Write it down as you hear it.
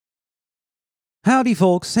Howdy,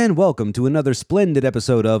 folks, and welcome to another splendid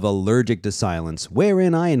episode of Allergic to Silence,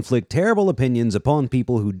 wherein I inflict terrible opinions upon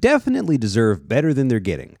people who definitely deserve better than they're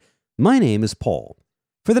getting. My name is Paul.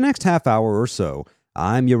 For the next half hour or so,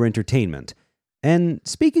 I'm your entertainment. And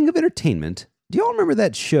speaking of entertainment, do y'all remember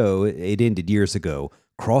that show, it ended years ago,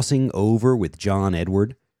 Crossing Over with John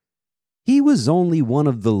Edward? He was only one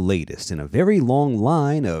of the latest in a very long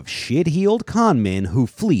line of shit-heeled con men who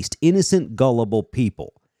fleeced innocent, gullible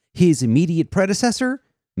people. His immediate predecessor,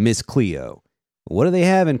 Miss Cleo. What do they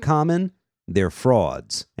have in common? They're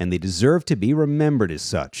frauds, and they deserve to be remembered as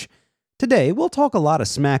such. Today, we'll talk a lot of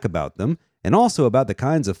smack about them, and also about the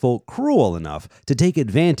kinds of folk cruel enough to take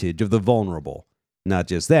advantage of the vulnerable. Not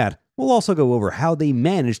just that, we'll also go over how they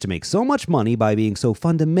managed to make so much money by being so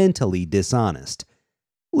fundamentally dishonest.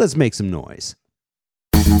 Let's make some noise.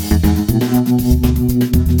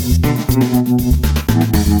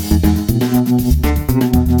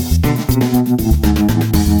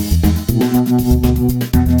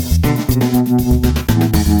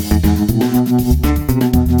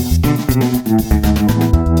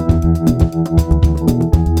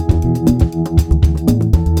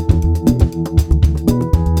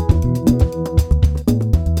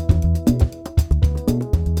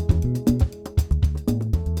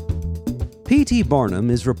 P.T. Barnum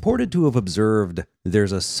is reported to have observed,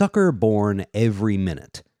 "There's a sucker born every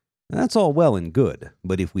minute." That's all well and good,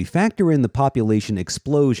 but if we factor in the population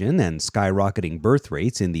explosion and skyrocketing birth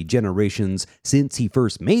rates in the generations since he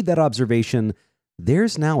first made that observation,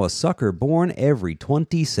 there's now a sucker born every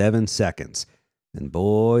 27 seconds. And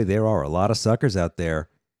boy, there are a lot of suckers out there.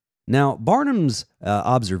 Now, Barnum's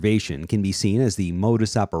observation can be seen as the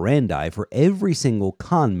modus operandi for every single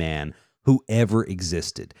con man who ever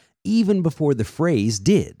existed, even before the phrase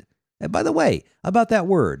did. And by the way, about that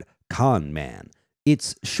word, con man,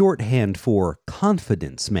 it's shorthand for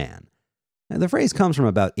confidence man. Now, the phrase comes from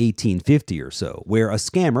about 1850 or so, where a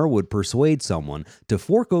scammer would persuade someone to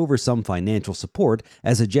fork over some financial support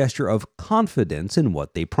as a gesture of confidence in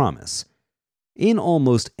what they promise. In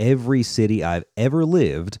almost every city I've ever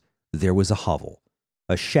lived, there was a hovel.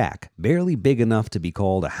 A shack, barely big enough to be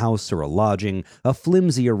called a house or a lodging, a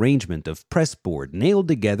flimsy arrangement of pressboard nailed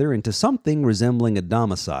together into something resembling a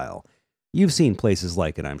domicile. You've seen places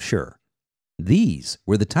like it, I'm sure. These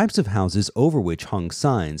were the types of houses over which hung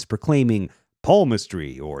signs proclaiming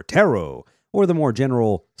palmistry or tarot, or the more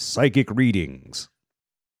general psychic readings.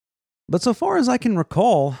 But so far as I can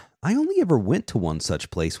recall, I only ever went to one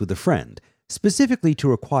such place with a friend, specifically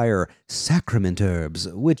to acquire sacrament herbs,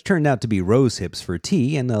 which turned out to be rose hips for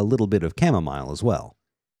tea and a little bit of chamomile as well.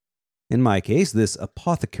 In my case, this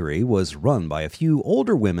apothecary was run by a few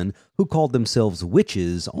older women who called themselves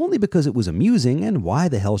witches only because it was amusing, and why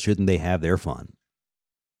the hell shouldn't they have their fun?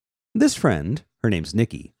 This friend, her name's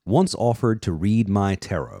Nikki, once offered to read my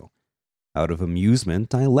tarot. Out of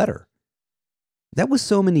amusement, I let her. That was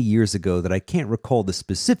so many years ago that I can't recall the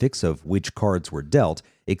specifics of which cards were dealt,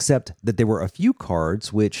 except that there were a few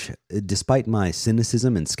cards which, despite my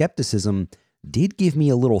cynicism and skepticism, did give me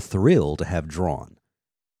a little thrill to have drawn.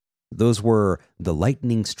 Those were the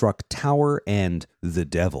lightning-struck tower and the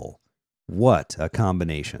devil. What a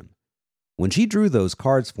combination. When she drew those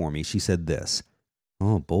cards for me, she said this,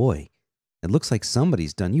 "Oh boy, it looks like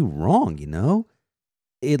somebody's done you wrong, you know?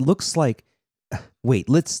 It looks like... Wait,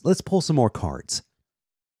 let's pull some more cards."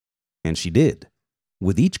 And she did.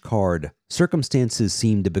 With each card, circumstances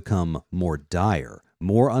seemed to become more dire,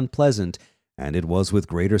 more unpleasant, and it was with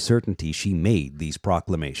greater certainty she made these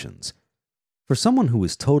proclamations. For someone who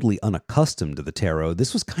was totally unaccustomed to the tarot,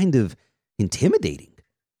 this was kind of intimidating.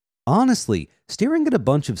 Honestly, staring at a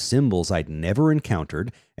bunch of symbols I'd never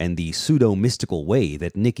encountered and the pseudo-mystical way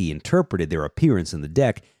that Nikki interpreted their appearance in the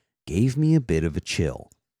deck gave me a bit of a chill.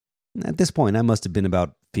 At this point, I must have been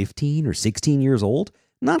about 15 or 16 years old,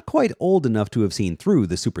 not quite old enough to have seen through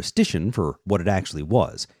the superstition for what it actually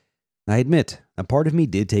was. I admit, a part of me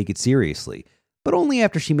did take it seriously, but only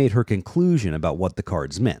after she made her conclusion about what the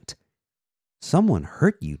cards meant. "Someone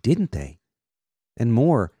hurt you, didn't they? And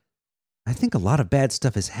more, I think a lot of bad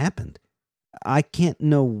stuff has happened. I can't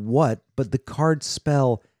know what, but the cards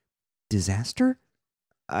spell disaster,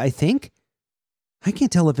 I think. I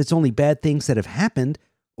can't tell if it's only bad things that have happened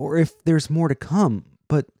or if there's more to come,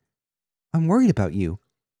 but I'm worried about you."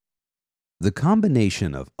 The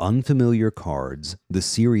combination of unfamiliar cards, the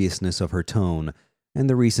seriousness of her tone, and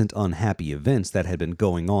the recent unhappy events that had been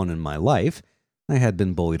going on in my life — I had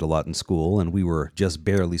been bullied a lot in school, and we were just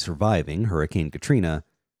barely surviving Hurricane Katrina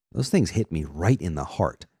 — those things hit me right in the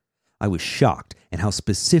heart. I was shocked at how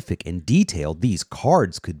specific and detailed these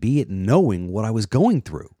cards could be at knowing what I was going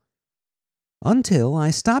through. Until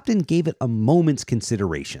I stopped and gave it a moment's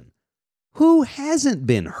consideration. Who hasn't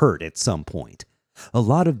been hurt at some point? A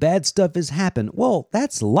lot of bad stuff has happened. Well,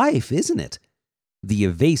 that's life, isn't it? The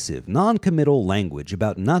evasive, non-committal language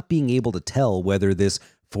about not being able to tell whether this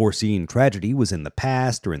foreseen tragedy was in the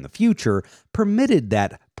past or in the future permitted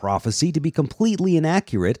that prophecy to be completely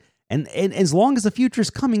inaccurate, and as long as the future's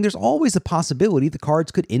coming, there's always a possibility the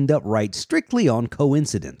cards could end up right strictly on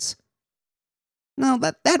coincidence. Now,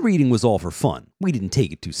 that reading was all for fun. We didn't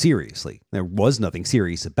take it too seriously. There was nothing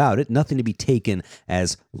serious about it, nothing to be taken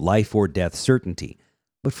as life or death certainty.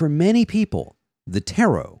 But for many people, the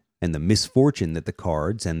tarot and the misfortune that the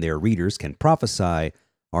cards and their readers can prophesy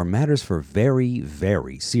are matters for very,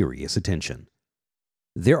 very serious attention.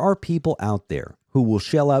 There are people out there who will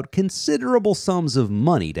shell out considerable sums of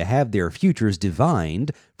money to have their futures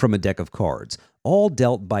divined from a deck of cards, all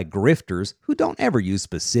dealt by grifters who don't ever use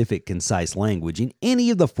specific, concise language in any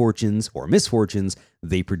of the fortunes or misfortunes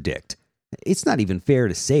they predict. It's not even fair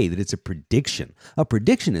to say that it's a prediction. A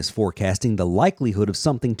prediction is forecasting the likelihood of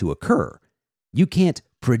something to occur. You can't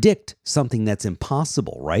predict something that's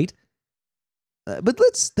impossible, right? But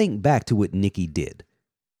let's think back to what Nikki did.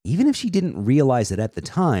 Even if she didn't realize it at the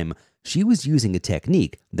time, she was using a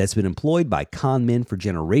technique that's been employed by con men for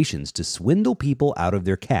generations to swindle people out of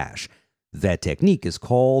their cash. That technique is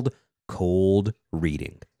called cold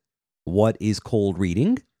reading. What is cold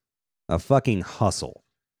reading? A fucking hustle.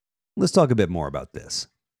 Let's talk a bit more about this.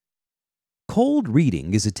 Cold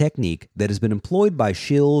reading is a technique that has been employed by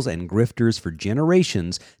shills and grifters for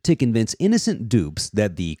generations to convince innocent dupes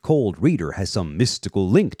that the cold reader has some mystical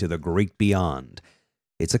link to the great beyond.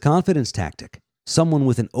 It's a confidence tactic. Someone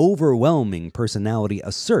with an overwhelming personality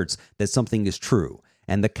asserts that something is true,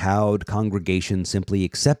 and the cowed congregation simply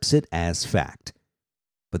accepts it as fact.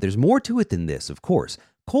 But there's more to it than this, of course.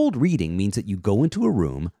 Cold reading means that you go into a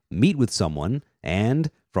room, meet with someone,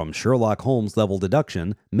 and, from Sherlock Holmes level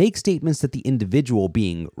deduction, make statements that the individual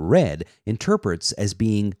being read interprets as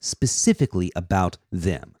being specifically about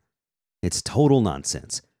them. It's total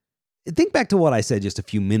nonsense. Think back to what I said just a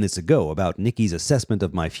few minutes ago about Nikki's assessment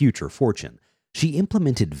of my future fortune. She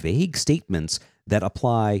implemented vague statements that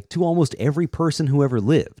apply to almost every person who ever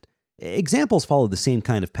lived. Examples follow the same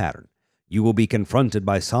kind of pattern. You will be confronted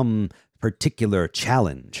by some particular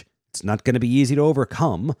challenge. It's not going to be easy to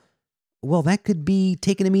overcome. Well, that could be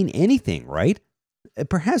taken to mean anything, right?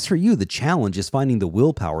 Perhaps for you, the challenge is finding the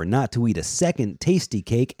willpower not to eat a second tasty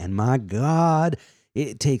cake, and my God,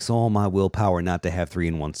 it takes all my willpower not to have 3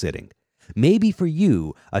 in one sitting. Maybe for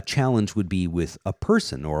you, a challenge would be with a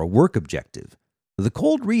person or a work objective. The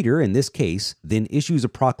cold reader, in this case, then issues a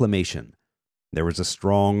proclamation. There is a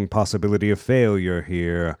strong possibility of failure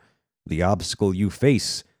here. The obstacle you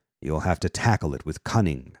face, you'll have to tackle it with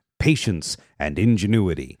cunning, patience, and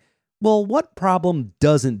ingenuity. Well, what problem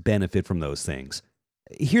doesn't benefit from those things?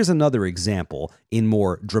 Here's another example in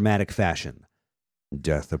more dramatic fashion.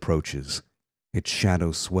 Death approaches. Its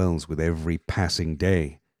shadow swells with every passing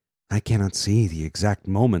day. I cannot see the exact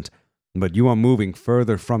moment, but you are moving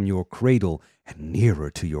further from your cradle and nearer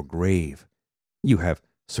to your grave. You have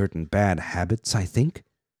certain bad habits, I think.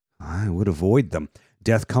 I would avoid them.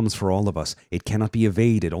 Death comes for all of us. It cannot be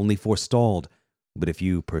evaded, only forestalled. But if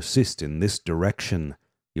you persist in this direction,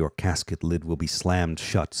 your casket lid will be slammed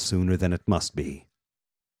shut sooner than it must be.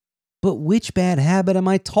 But which bad habit am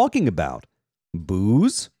I talking about?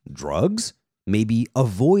 Booze? Drugs? Maybe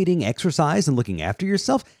avoiding exercise and looking after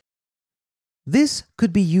yourself? This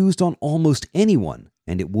could be used on almost anyone,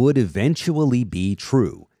 and it would eventually be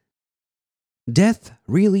true. Death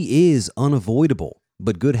really is unavoidable,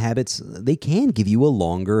 but good habits, they can give you a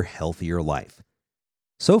longer, healthier life.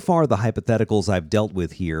 So far, the hypotheticals I've dealt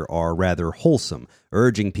with here are rather wholesome,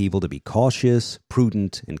 urging people to be cautious,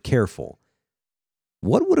 prudent, and careful.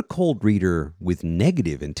 What would a cold reader with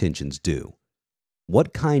negative intentions do?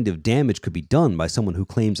 What kind of damage could be done by someone who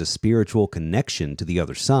claims a spiritual connection to the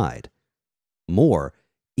other side? More,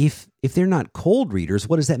 if they're not cold readers,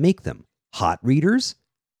 what does that make them? Hot readers?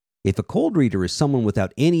 If a cold reader is someone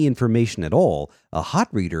without any information at all, a hot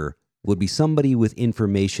reader would be somebody with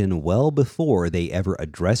information well before they ever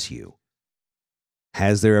address you.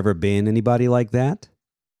 Has there ever been anybody like that?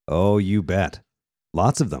 Oh, you bet.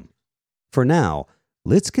 Lots of them. For now,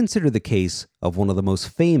 let's consider the case of one of the most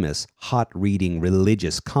famous hot-reading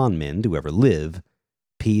religious con men to ever live,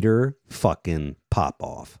 Peter fucking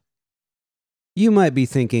Popoff. You might be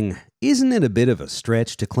thinking, isn't it a bit of a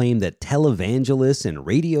stretch to claim that televangelists and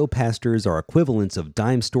radio pastors are equivalents of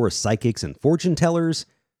dime store psychics and fortune tellers?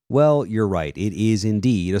 Well, you're right, it is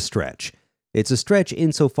indeed a stretch. It's a stretch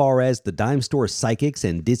insofar as the dime store psychics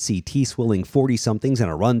and ditzy tea-swilling 40-somethings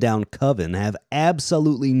and a rundown coven have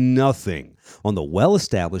absolutely nothing on the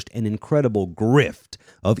well-established and incredible grift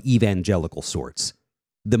of evangelical sorts.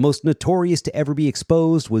 The most notorious to ever be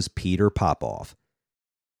exposed was Peter Popoff.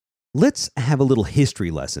 Let's have a little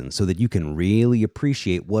history lesson so that you can really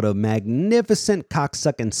appreciate what a magnificent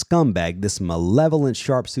cocksucking scumbag this malevolent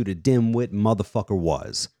sharp-suited dimwit motherfucker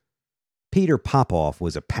was. Peter Popoff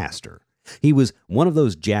was a pastor. He was one of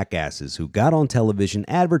those jackasses who got on television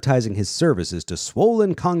advertising his services to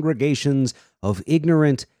swollen congregations of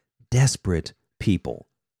ignorant, desperate people.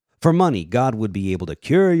 For money, God would be able to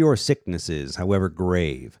cure your sicknesses, however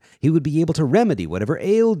grave. He would be able to remedy whatever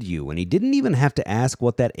ailed you, and he didn't even have to ask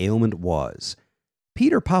what that ailment was.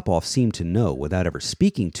 Peter Popoff seemed to know, without ever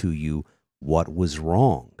speaking to you, what was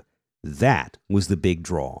wrong. That was the big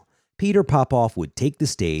draw. Peter Popoff would take the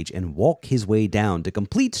stage and walk his way down to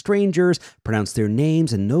complete strangers, pronounce their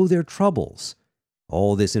names, and know their troubles.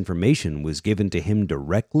 All this information was given to him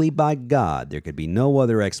directly by God. There could be no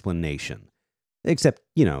other explanation. Except,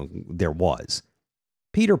 there was.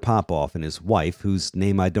 Peter Popoff and his wife, whose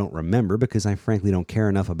name I don't remember because I frankly don't care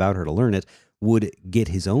enough about her to learn it, would get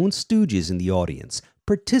his own stooges in the audience,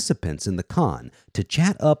 participants in the con, to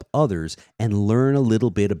chat up others and learn a little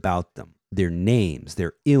bit about them. Their names,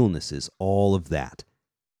 their illnesses, all of that.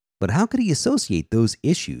 But how could he associate those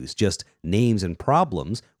issues, just names and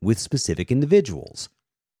problems, with specific individuals?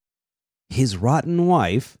 His rotten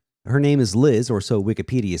wife, her name is Liz, or so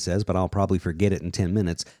Wikipedia says, but I'll probably forget it in 10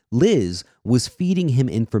 minutes. Liz was feeding him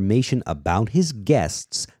information about his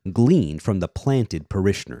guests gleaned from the planted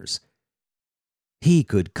parishioners. He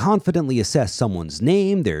could confidently assess someone's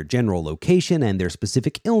name, their general location, and their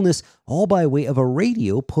specific illness, all by way of a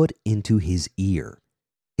radio put into his ear.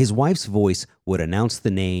 His wife's voice would announce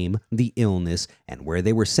the name, the illness, and where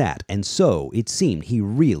they were sat, and so it seemed he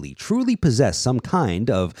really, truly possessed some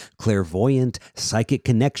kind of clairvoyant, psychic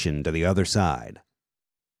connection to the other side.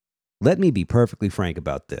 Let me be perfectly frank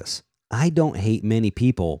about this. I don't hate many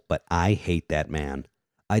people, but I hate that man.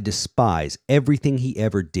 I despise everything he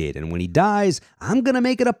ever did, and when he dies, I'm going to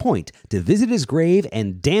make it a point to visit his grave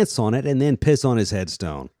and dance on it and then piss on his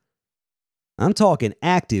headstone. I'm talking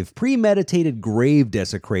active, premeditated grave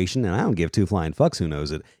desecration, and I don't give two flying fucks who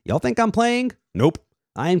knows it. Y'all think I'm playing? Nope.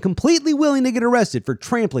 I am completely willing to get arrested for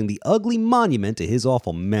trampling the ugly monument to his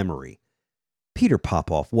awful memory. Peter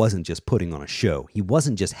Popoff wasn't just putting on a show. He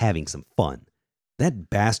wasn't just having some fun.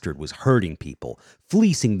 That bastard was hurting people,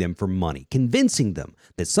 fleecing them for money, convincing them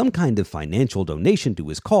that some kind of financial donation to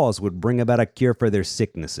his cause would bring about a cure for their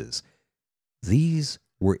sicknesses. These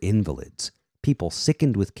were invalids, people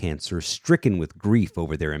sickened with cancer, stricken with grief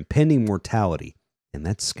over their impending mortality. And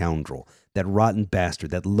that scoundrel, that rotten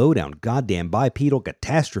bastard, that low-down goddamn bipedal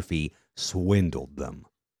catastrophe swindled them.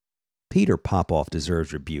 Peter Popoff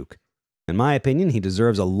deserves rebuke. In my opinion, he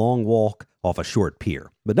deserves a long walk off a short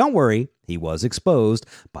pier. But don't worry, he was exposed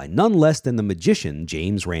by none less than the magician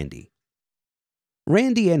James Randi.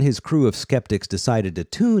 Randi and his crew of skeptics decided to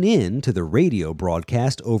tune in to the radio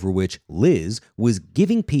broadcast over which Liz was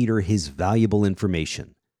giving Peter his valuable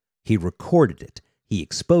information. He recorded it, he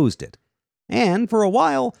exposed it, and for a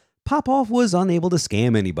while, Popoff was unable to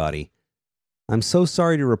scam anybody. I'm so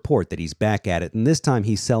sorry to report that he's back at it, and this time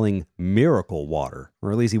he's selling miracle water,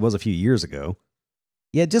 or at least he was a few years ago.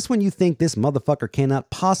 Yet just when you think this motherfucker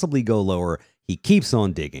cannot possibly go lower, he keeps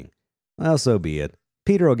on digging. Well, so be it.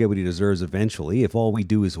 Peter will get what he deserves eventually if all we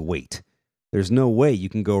do is wait. There's no way you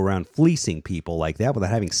can go around fleecing people like that without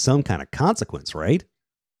having some kind of consequence, right?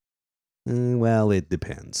 Well, it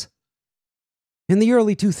depends. In the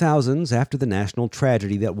early 2000s, after the national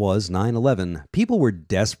tragedy that was 9/11, people were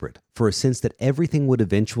desperate for a sense that everything would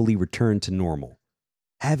eventually return to normal.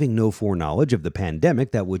 Having no foreknowledge of the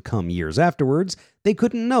pandemic that would come years afterwards, they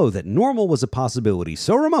couldn't know that normal was a possibility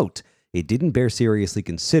so remote it didn't bear seriously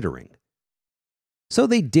considering. So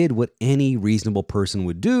they did what any reasonable person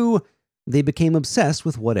would do. They became obsessed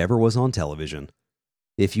with whatever was on television.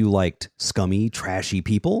 If you liked scummy, trashy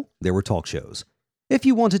people, there were talk shows. If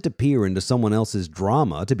you wanted to peer into someone else's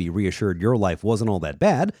drama to be reassured your life wasn't all that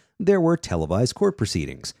bad, there were televised court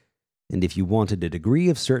proceedings. And if you wanted a degree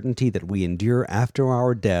of certainty that we endure after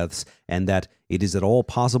our deaths and that it is at all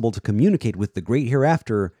possible to communicate with the great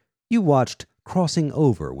hereafter, you watched Crossing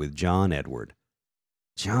Over with John Edward.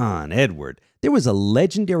 John Edward. There was a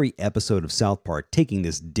legendary episode of South Park taking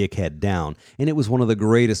this dickhead down, and it was one of the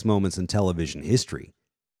greatest moments in television history.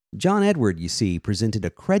 John Edward, you see, presented a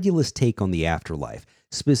credulous take on the afterlife,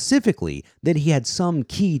 specifically that he had some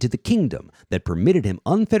key to the kingdom that permitted him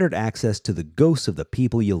unfettered access to the ghosts of the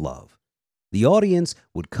people you love. The audience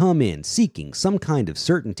would come in seeking some kind of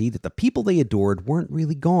certainty that the people they adored weren't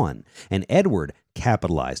really gone, and Edward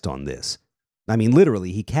capitalized on this. I mean,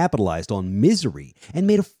 literally, he capitalized on misery and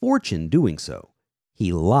made a fortune doing so.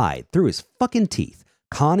 He lied through his fucking teeth,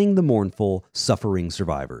 conning the mournful, suffering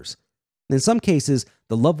survivors. In some cases,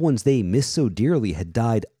 the loved ones they missed so dearly had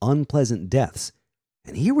died unpleasant deaths.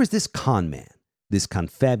 And here was this con man, this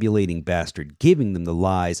confabulating bastard, giving them the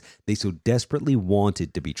lies they so desperately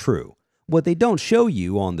wanted to be true. What they don't show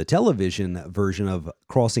you on the television version of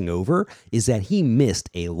Crossing Over is that he missed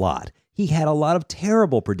a lot. He had a lot of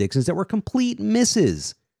terrible predictions that were complete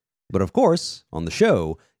misses. But of course, on the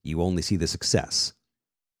show, you only see the success.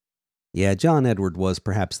 Yeah, John Edward was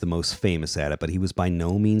perhaps the most famous at it, but he was by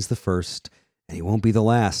no means the first, and he won't be the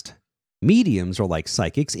last. Mediums are like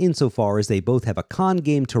psychics insofar as they both have a con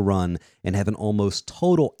game to run and have an almost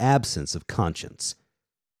total absence of conscience.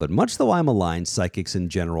 But much though I malign psychics in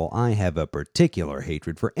general, I have a particular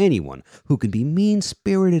hatred for anyone who can be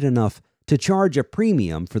mean-spirited enough to charge a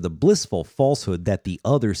premium for the blissful falsehood that the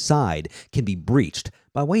other side can be breached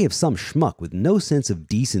by way of some schmuck with no sense of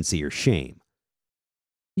decency or shame.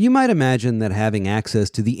 You might imagine that having access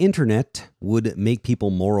to the internet would make people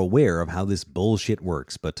more aware of how this bullshit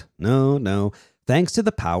works, but no. Thanks to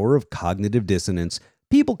the power of cognitive dissonance,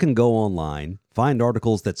 people can go online, find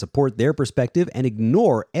articles that support their perspective, and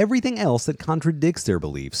ignore everything else that contradicts their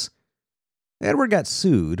beliefs. Edward got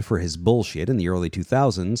sued for his bullshit in the early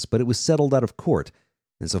 2000s, but it was settled out of court,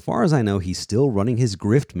 and so far as I know, he's still running his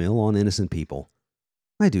grift mill on innocent people.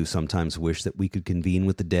 I do sometimes wish that we could convene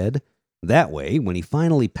with the dead. That way, when he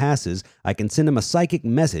finally passes, I can send him a psychic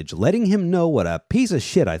message letting him know what a piece of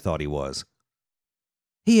shit I thought he was.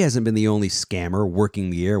 He hasn't been the only scammer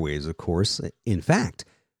working the airwaves, of course. In fact,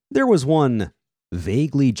 there was one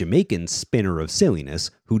vaguely Jamaican spinner of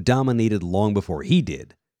silliness who dominated long before he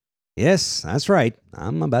did. Yes, that's right.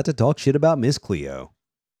 I'm about to talk shit about Miss Cleo.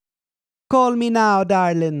 Call me now,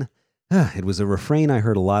 darling. It was a refrain I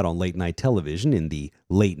heard a lot on late-night television in the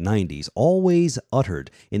late 90s, always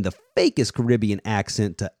uttered in the fakest Caribbean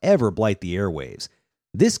accent to ever blight the airwaves.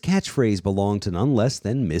 This catchphrase belonged to none less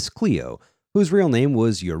than Miss Cleo, whose real name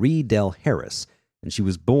was Yuri Del Harris, and she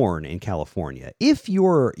was born in California. If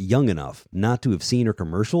you're young enough not to have seen her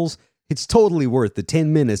commercials, it's totally worth the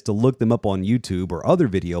 10 minutes to look them up on YouTube or other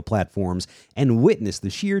video platforms and witness the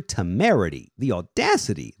sheer temerity, the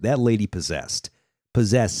audacity that lady possessed.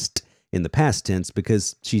 Possessed in the past tense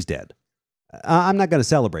because she's dead. I'm not going to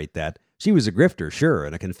celebrate that. She was a grifter, sure,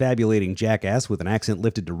 and a confabulating jackass with an accent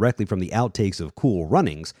lifted directly from the outtakes of Cool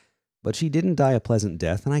Runnings, but she didn't die a pleasant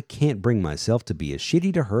death, and I can't bring myself to be as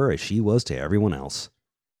shitty to her as she was to everyone else.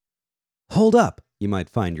 Hold up, you might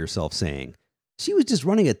find yourself saying. She was just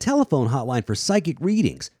running a telephone hotline for psychic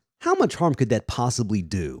readings. How much harm could that possibly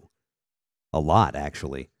do? A lot,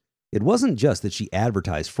 actually. It wasn't just that she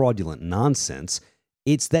advertised fraudulent nonsense.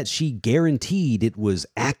 It's that she guaranteed it was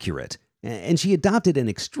accurate, and she adopted an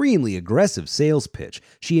extremely aggressive sales pitch.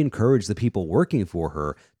 She encouraged the people working for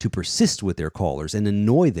her to persist with their callers and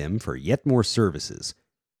annoy them for yet more services.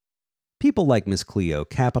 People like Miss Cleo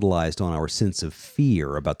capitalized on our sense of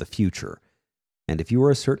fear about the future. And if you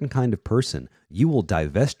are a certain kind of person, you will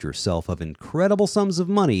divest yourself of incredible sums of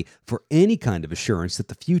money for any kind of assurance that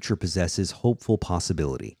the future possesses hopeful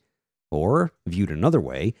possibility. Or, viewed another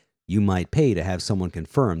way, you might pay to have someone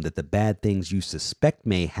confirm that the bad things you suspect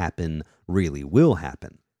may happen really will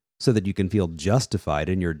happen, so that you can feel justified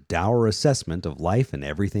in your dour assessment of life and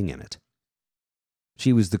everything in it.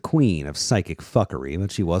 She was the queen of psychic fuckery,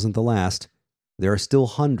 but she wasn't the last. There are still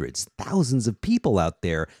hundreds, thousands of people out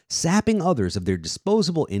there sapping others of their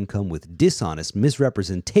disposable income with dishonest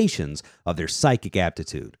misrepresentations of their psychic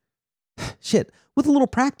aptitude. Shit, with a little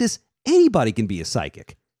practice, anybody can be a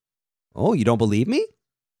psychic. Oh, you don't believe me?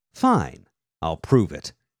 Fine, I'll prove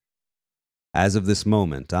it. As of this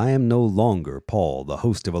moment, I am no longer Paul, the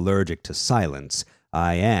host of Allergic to Silence.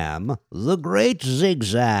 I am the Great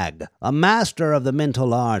Zigzag, a master of the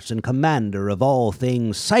mental arts and commander of all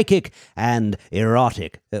things psychic and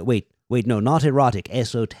erotic. No, not erotic,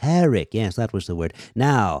 esoteric. Yes, that was the word.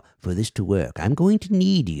 Now, for this to work, I'm going to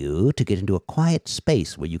need you to get into a quiet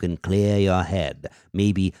space where you can clear your head.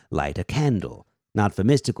 Maybe light a candle. Not for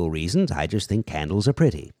mystical reasons, I just think candles are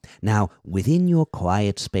pretty. Now, within your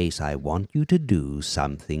quiet space, I want you to do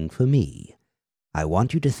something for me. I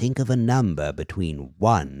want you to think of a number between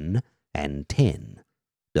 1 and 10.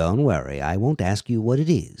 Don't worry, I won't ask you what it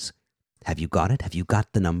is. Have you got it? Have you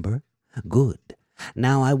got the number? Good.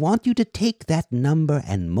 Now, I want you to take that number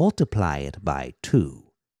and multiply it by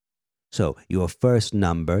 2. So, your first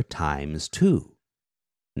number times 2.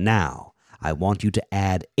 Now, I want you to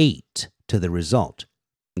add 8 to the result.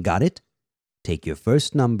 Got it? Take your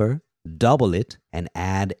first number, double it, and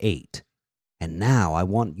add 8. And now I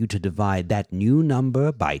want you to divide that new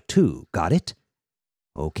number by 2. Got it?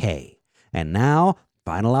 Okay. And now,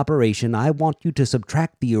 final operation, I want you to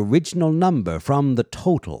subtract the original number from the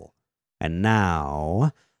total. And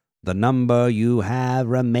now, the number you have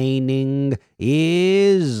remaining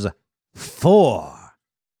is 4.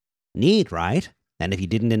 Neat, right? And if you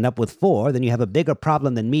didn't end up with 4, then you have a bigger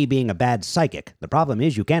problem than me being a bad psychic. The problem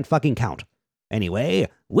is you can't fucking count. Anyway,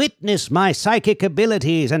 witness my psychic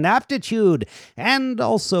abilities and aptitude, and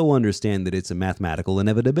also understand that it's a mathematical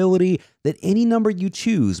inevitability that any number you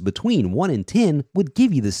choose between 1 and 10 would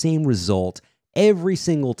give you the same result every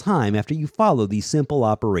single time after you follow these simple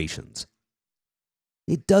operations.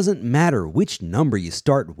 It doesn't matter which number you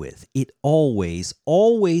start with, it always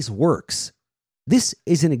works. This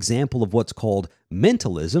is an example of what's called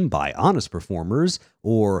mentalism by honest performers,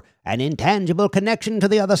 or an intangible connection to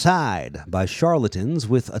the other side by charlatans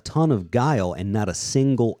with a ton of guile and not a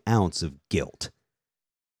single ounce of guilt.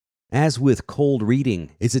 As with cold reading,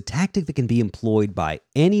 it's a tactic that can be employed by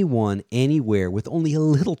anyone, anywhere, with only a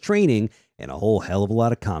little training and a whole hell of a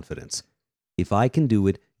lot of confidence. If I can do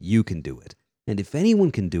it, you can do it. And if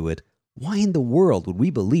anyone can do it, why in the world would we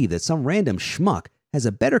believe that some random schmuck has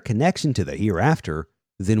a better connection to the hereafter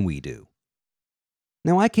than we do?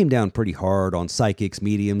 Now, I came down pretty hard on psychics,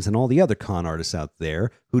 mediums, and all the other con artists out there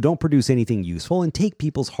who don't produce anything useful and take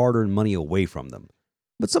people's hard-earned money away from them.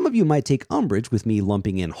 But some of you might take umbrage with me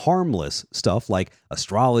lumping in harmless stuff like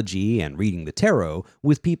astrology and reading the tarot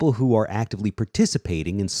with people who are actively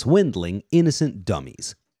participating in swindling innocent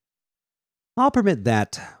dummies. I'll permit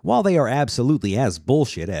that, while they are absolutely as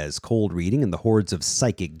bullshit as cold reading and the hordes of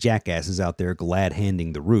psychic jackasses out there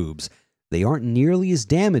glad-handing the rubes, they aren't nearly as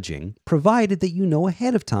damaging, provided that you know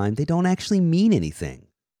ahead of time they don't actually mean anything.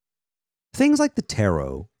 Things like the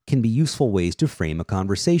tarot can be useful ways to frame a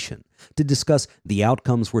conversation, to discuss the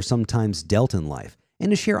outcomes we're sometimes dealt in life, and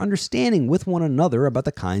to share understanding with one another about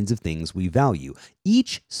the kinds of things we value.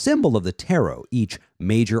 Each symbol of the tarot, each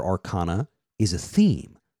major arcana, is a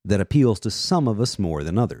theme that appeals to some of us more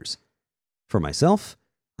than others. For myself,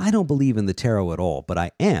 I don't believe in the tarot at all, but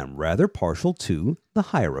I am rather partial to the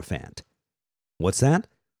Hierophant. What's that?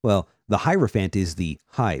 Well, the Hierophant is the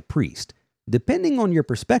high priest. Depending on your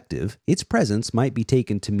perspective, its presence might be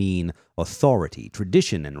taken to mean authority,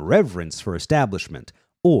 tradition, and reverence for establishment.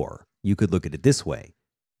 Or you could look at it this way.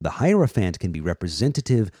 The Hierophant can be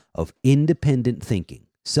representative of independent thinking,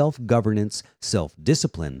 self-governance,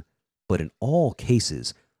 self-discipline, but in all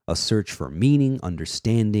cases, a search for meaning,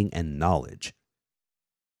 understanding, and knowledge.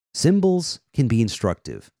 Symbols can be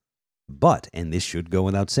instructive, but, and this should go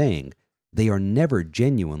without saying, they are never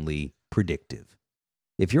genuinely predictive.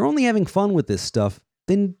 If you're only having fun with this stuff,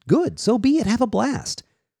 then good, so be it, have a blast.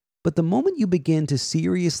 But the moment you begin to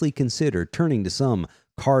seriously consider turning to some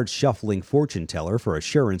card-shuffling fortune teller for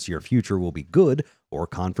assurance your future will be good, or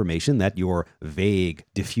confirmation that your vague,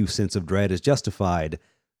 diffuse sense of dread is justified,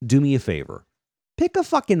 do me a favor. Pick a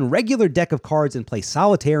fucking regular deck of cards and play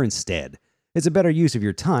solitaire instead. It's a better use of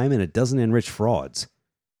your time and it doesn't enrich frauds.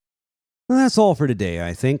 Well, that's all for today,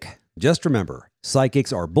 I think. Just remember,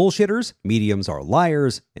 psychics are bullshitters, mediums are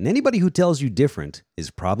liars, and anybody who tells you different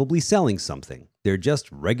is probably selling something. They're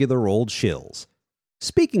just regular old shills.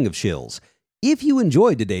 Speaking of shills, if you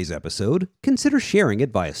enjoyed today's episode, consider sharing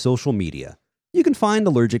it via social media. You can find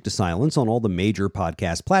Allergic to Silence on all the major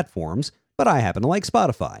podcast platforms, but I happen to like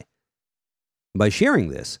Spotify. By sharing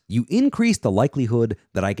this, you increase the likelihood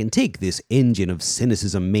that I can take this engine of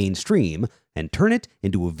cynicism mainstream and turn it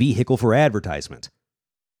into a vehicle for advertisement.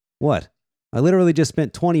 What? I literally just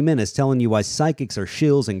spent 20 minutes telling you why psychics are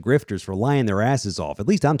shills and grifters for lying their asses off. At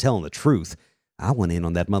least I'm telling the truth. I went in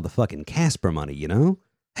on that motherfucking Casper money, you know?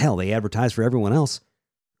 Hell, they advertise for everyone else.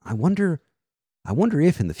 I wonder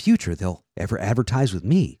if in the future they'll ever advertise with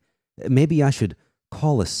me. Maybe I should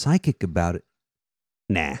call a psychic about it.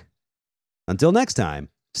 Nah. Until next time,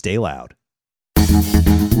 stay loud.